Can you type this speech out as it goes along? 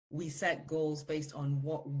we set goals based on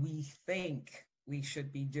what we think we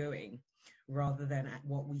should be doing rather than at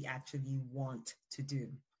what we actually want to do.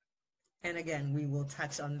 And again, we will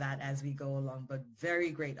touch on that as we go along, but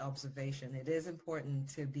very great observation. It is important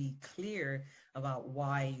to be clear about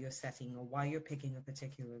why you're setting or why you're picking a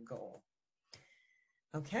particular goal.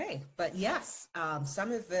 Okay, but yes,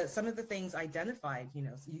 some of the things identified,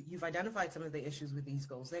 you've identified some of the issues with these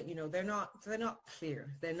goals. That they're not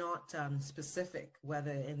clear, they're not specific,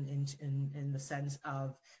 whether in the sense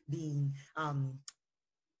of being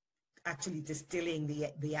actually distilling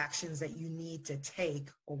the actions that you need to take,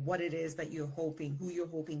 or what it is that who you're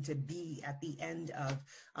hoping to be at the end of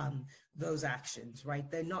those actions,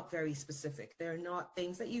 right? They're not very specific. They're not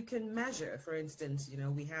things that you can measure. For instance,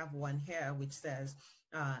 we have one here which says,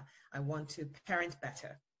 I want to parent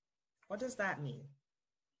better. What does that mean,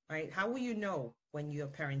 right? How will you know when you're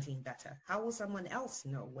parenting better? How will someone else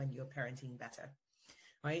know when you're parenting better?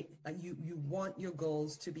 Right? You want your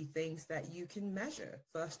goals to be things that you can measure.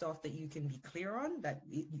 First off, that you can be clear on, that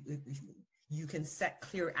you can set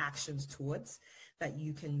clear actions towards, that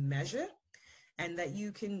you can measure, and that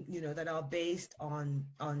you can, that are based on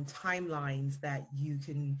timelines that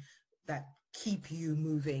keep you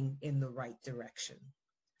moving in the right direction.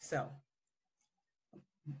 So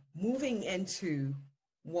moving into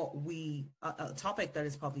a topic that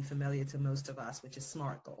is probably familiar to most of us, which is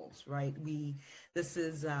SMART goals, right? This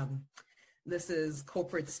is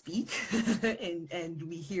corporate speak, and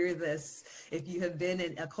we hear this. If you have been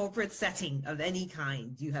in a corporate setting of any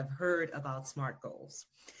kind, you have heard about SMART goals.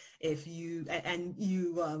 You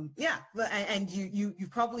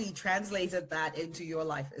probably translated that into your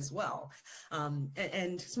life as well.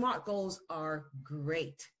 And SMART goals are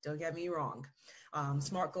great. Don't get me wrong.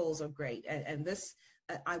 SMART goals are great. And this,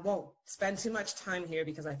 I won't spend too much time here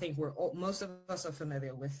because I think most of us are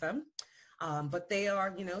familiar with them. But they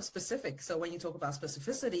are, specific. So when you talk about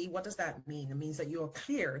specificity, what does that mean? It means that you're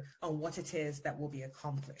clear on what it is that will be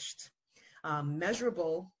accomplished.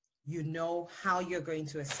 Measurable, you know how you're going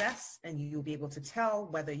to assess, and you'll be able to tell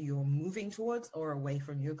whether you're moving towards or away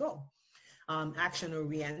from your goal.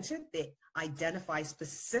 Action-oriented, they identify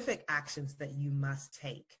specific actions that you must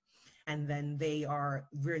take. And then they are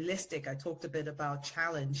realistic. I talked a bit about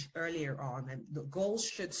challenge earlier on, and the goals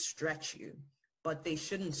should stretch you, but they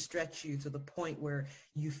shouldn't stretch you to the point where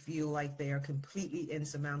you feel like they are completely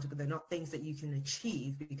insurmountable. They're not things that you can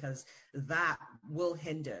achieve, because that will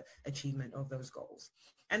hinder achievement of those goals.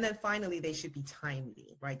 And then finally, they should be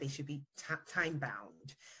timely, right? They should be time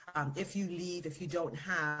bound. If you don't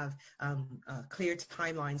have clear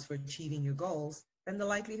timelines for achieving your goals, then the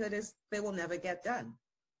likelihood is they will never get done.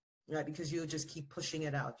 Right, because you'll just keep pushing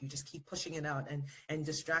it out. You just keep pushing it out, and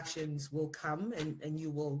distractions will come, and you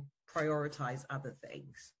will prioritize other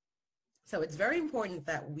things. So it's very important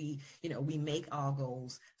that we make our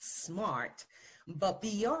goals SMART. But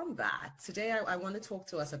beyond that, today I want to talk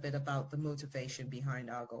to us a bit about the motivation behind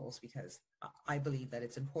our goals, because I believe that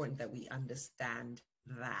it's important that we understand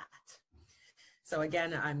that. So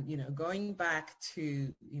again, I'm going back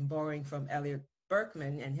to borrowing from Elliot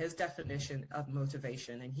Berkman and his definition of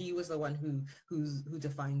motivation, and he was the one who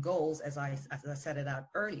defined goals as I set it out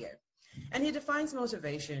earlier. And he defines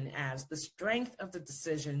motivation as the strength of the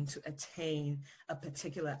decision to attain a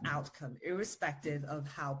particular outcome, irrespective of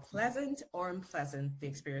how pleasant or unpleasant the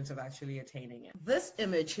experience of actually attaining it. This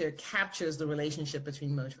image here captures the relationship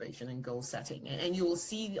between motivation and goal setting. And you will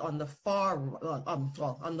see on the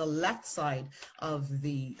on the left side of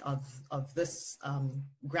this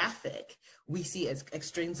graphic, we see as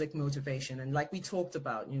extrinsic motivation. And like we talked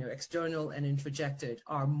about, external and introjected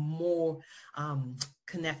are more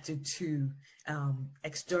connected to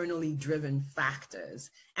externally driven factors,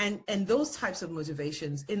 and those types of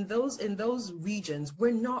motivations in those regions,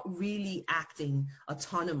 we're not really acting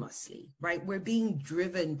autonomously, right? We're being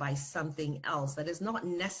driven by something else that is not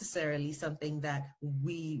necessarily something that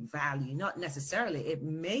we value. Not necessarily, it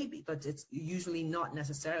may be, but it's usually not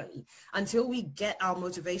necessarily. Until we get our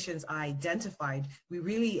motivations identified, we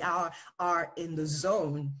really are in the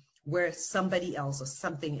zone where somebody else or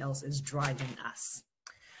something else is driving us.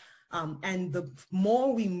 And the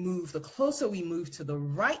more we move, the closer we move to the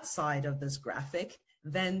right side of this graphic,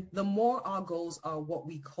 then the more our goals are what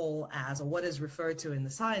we call as, or what is referred to in the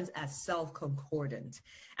science as self-concordant.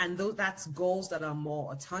 And that's goals that are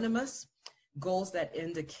more autonomous. goals that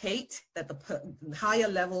indicate that the higher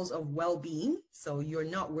levels of well-being. So you're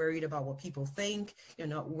not worried about what people think. You're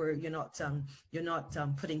not worried. You're not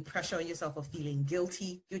putting pressure on yourself or feeling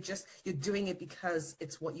guilty. You're doing it because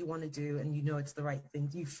it's what you want to do, and you know it's the right thing.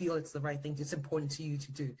 You feel it's the right thing. It's important to you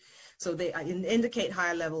to do. So they indicate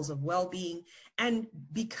higher levels of well-being, and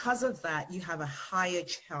because of that, you have a higher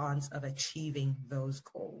chance of achieving those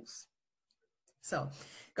goals. So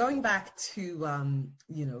going back to,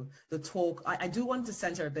 you know, the talk, I do want to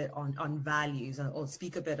center a bit on values, or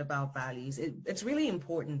speak a bit about values. It's really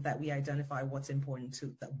important that we identify what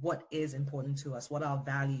is important to us, what our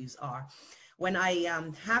values are. When I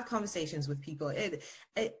have conversations with people,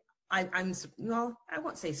 well, I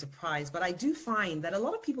won't say surprised, but I do find that a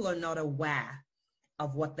lot of people are not aware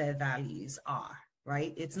of what their values are.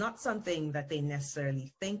 Right? It's not something that they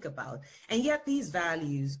necessarily think about. And yet these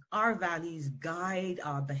values, our values, guide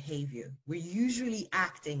our behavior. We're usually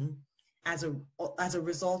acting as a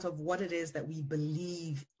result of what it is that we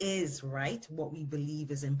believe is right, what we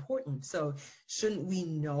believe is important. So shouldn't we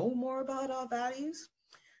know more about our values?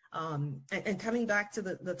 And coming back to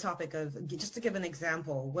the topic of, just to give an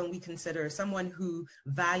example, when we consider someone who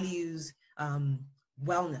values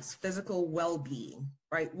wellness, physical well-being,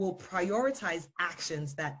 right, will prioritize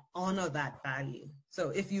actions that honor that value. So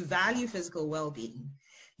if you value physical well-being,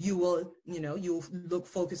 you will, you'll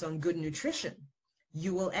focus on good nutrition.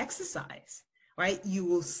 You will exercise, right? You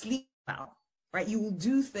will sleep out, right? You will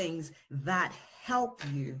do things that help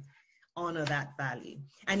you honor that value.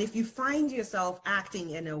 And if you find yourself acting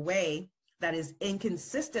in a way that is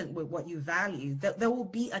inconsistent with what you value, there will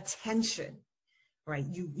be a tension. Right,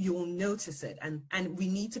 you will notice it, and we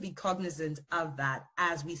need to be cognizant of that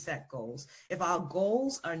as we set goals. If our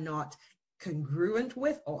goals are not congruent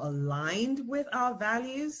with or aligned with our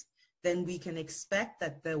values, then we can expect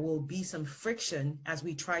that there will be some friction as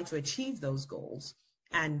we try to achieve those goals,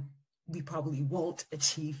 and we probably won't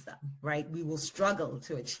achieve them, right? We will struggle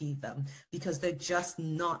to achieve them because they're just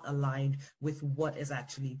not aligned with what is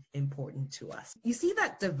actually important to us. You see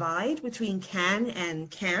that divide between can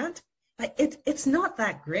and can't? It's not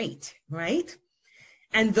that great, right?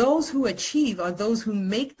 And those who achieve are those who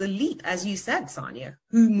make the leap, as you said, Sonia,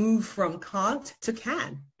 who move from can't to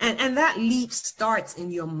can. And that leap starts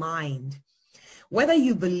in your mind. Whether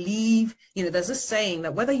you believe, there's a saying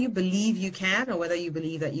that whether you believe you can or whether you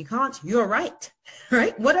believe that you can't, you're right,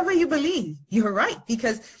 right? Whatever you believe, you're right,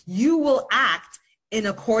 because you will act in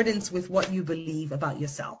accordance with what you believe about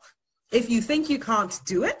yourself. If you think you can't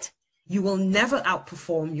do it, you will never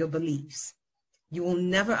outperform your beliefs. You will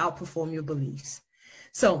never outperform your beliefs.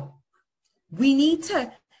 So we need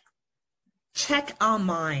to check our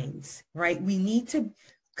minds, right? We need to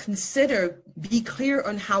be clear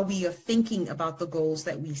on how we are thinking about the goals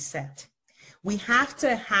that we set. We have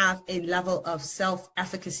to have a level of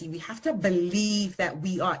self-efficacy. We have to believe that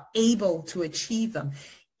we are able to achieve them.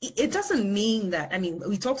 It doesn't mean that,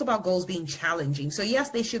 we talked about goals being challenging. So yes,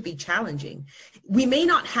 they should be challenging. We may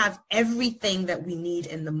not have everything that we need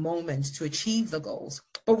in the moment to achieve the goals,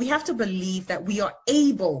 but we have to believe that we are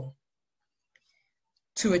able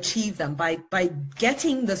to achieve them by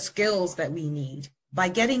getting the skills that we need, by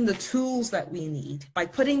getting the tools that we need, by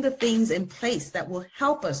putting the things in place that will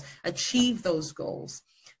help us achieve those goals.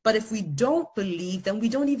 But if we don't believe, then we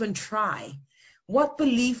don't even try. What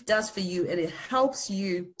belief does for you, it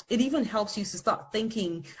even helps you to start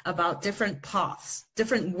thinking about different paths,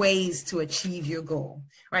 different ways to achieve your goal,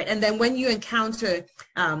 right? And then when you encounter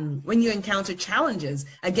challenges,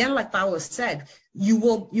 again, like Bawa said, you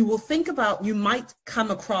will think about, you might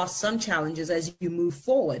come across some challenges as you move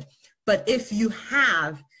forward. But if you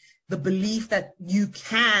have the belief that you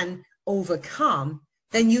can overcome,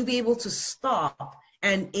 then you'll be able to stop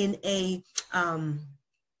and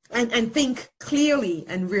and think clearly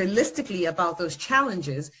and realistically about those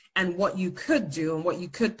challenges and what you could do and what you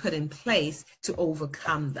could put in place to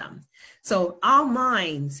overcome them. So our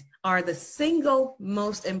minds are the single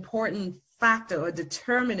most important factor or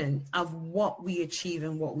determinant of what we achieve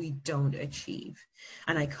and what we don't achieve.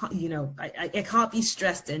 And I can't be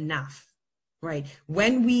stressed enough, right?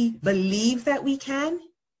 When we believe that we can,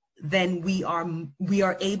 then we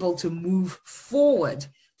are able to move forward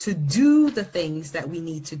to do the things that we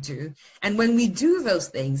need to do. And when we do those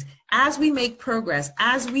things, as we make progress,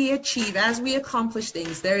 as we achieve, as we accomplish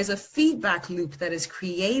things, there is a feedback loop that is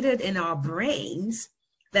created in our brains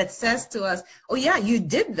that says to us, oh yeah, you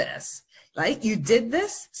did this. right? You did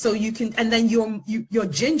this so you can, and then you're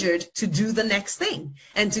gingered to do the next thing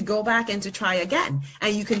and to go back and to try again.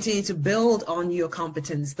 And you continue to build on your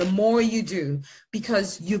competence the more you do,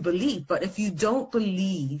 because you believe. But if you don't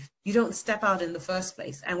believe, you don't step out in the first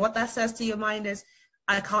place. And what that says to your mind is,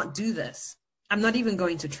 I can't do this. I'm not even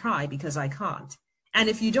going to try because I can't. And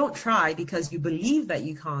if you don't try because you believe that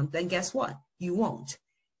you can't, then guess what? You won't.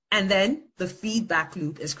 And then the feedback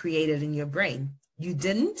loop is created in your brain. You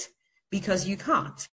didn't because you can't.